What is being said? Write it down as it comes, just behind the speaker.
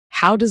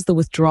how does the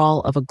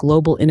withdrawal of a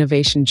global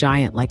innovation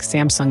giant like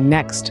Samsung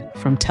Next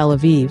from Tel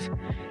Aviv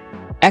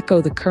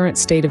echo the current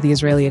state of the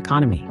Israeli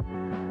economy?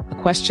 A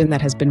question that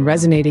has been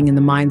resonating in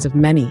the minds of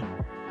many,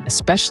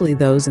 especially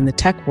those in the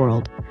tech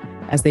world,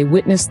 as they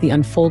witness the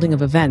unfolding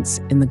of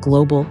events in the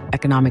global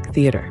economic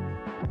theater.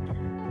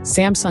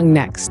 Samsung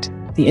Next,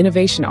 the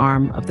innovation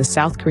arm of the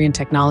South Korean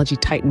technology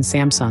titan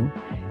Samsung,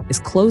 is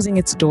closing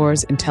its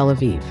doors in Tel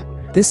Aviv.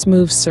 This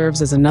move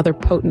serves as another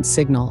potent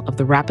signal of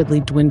the rapidly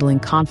dwindling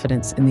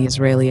confidence in the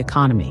Israeli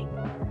economy.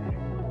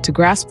 To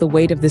grasp the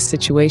weight of this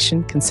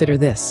situation, consider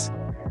this.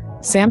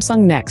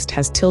 Samsung Next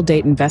has till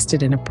date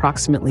invested in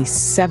approximately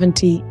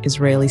 70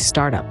 Israeli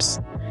startups.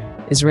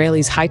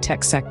 Israel's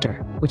high-tech sector,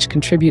 which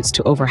contributes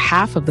to over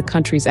half of the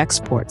country's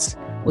exports,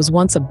 was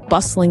once a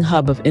bustling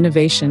hub of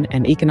innovation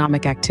and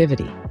economic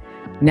activity.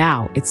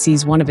 Now, it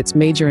sees one of its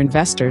major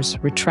investors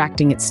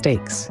retracting its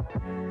stakes.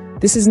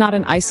 This is not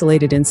an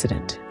isolated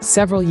incident.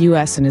 Several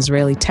US and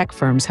Israeli tech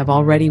firms have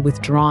already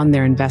withdrawn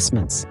their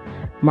investments,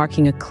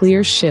 marking a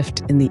clear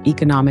shift in the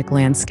economic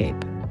landscape.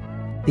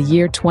 The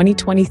year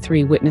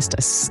 2023 witnessed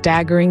a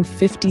staggering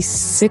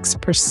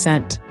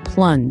 56%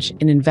 plunge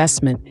in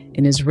investment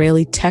in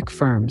Israeli tech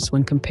firms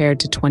when compared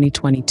to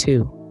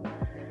 2022.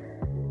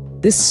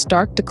 This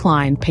stark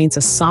decline paints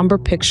a somber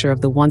picture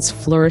of the once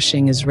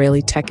flourishing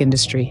Israeli tech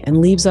industry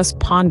and leaves us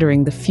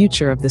pondering the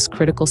future of this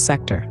critical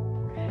sector.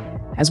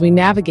 As we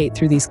navigate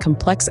through these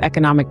complex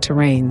economic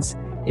terrains,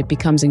 it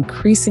becomes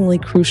increasingly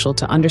crucial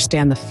to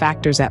understand the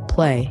factors at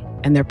play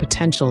and their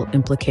potential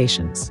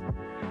implications.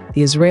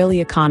 The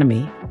Israeli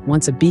economy,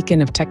 once a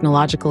beacon of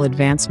technological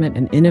advancement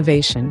and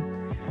innovation,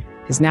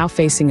 is now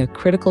facing a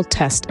critical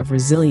test of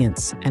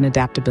resilience and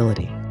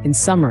adaptability. In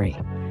summary,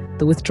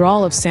 the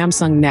withdrawal of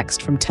Samsung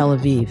Next from Tel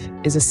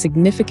Aviv is a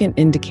significant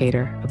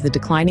indicator of the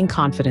declining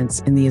confidence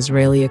in the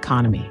Israeli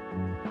economy.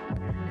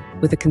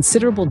 With a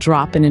considerable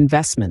drop in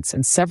investments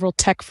and several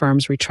tech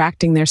firms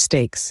retracting their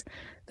stakes,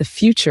 the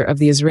future of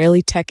the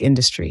Israeli tech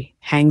industry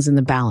hangs in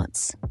the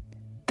balance.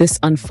 This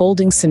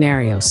unfolding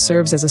scenario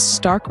serves as a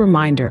stark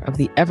reminder of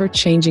the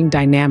ever-changing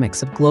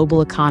dynamics of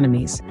global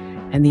economies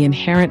and the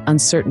inherent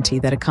uncertainty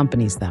that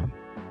accompanies them.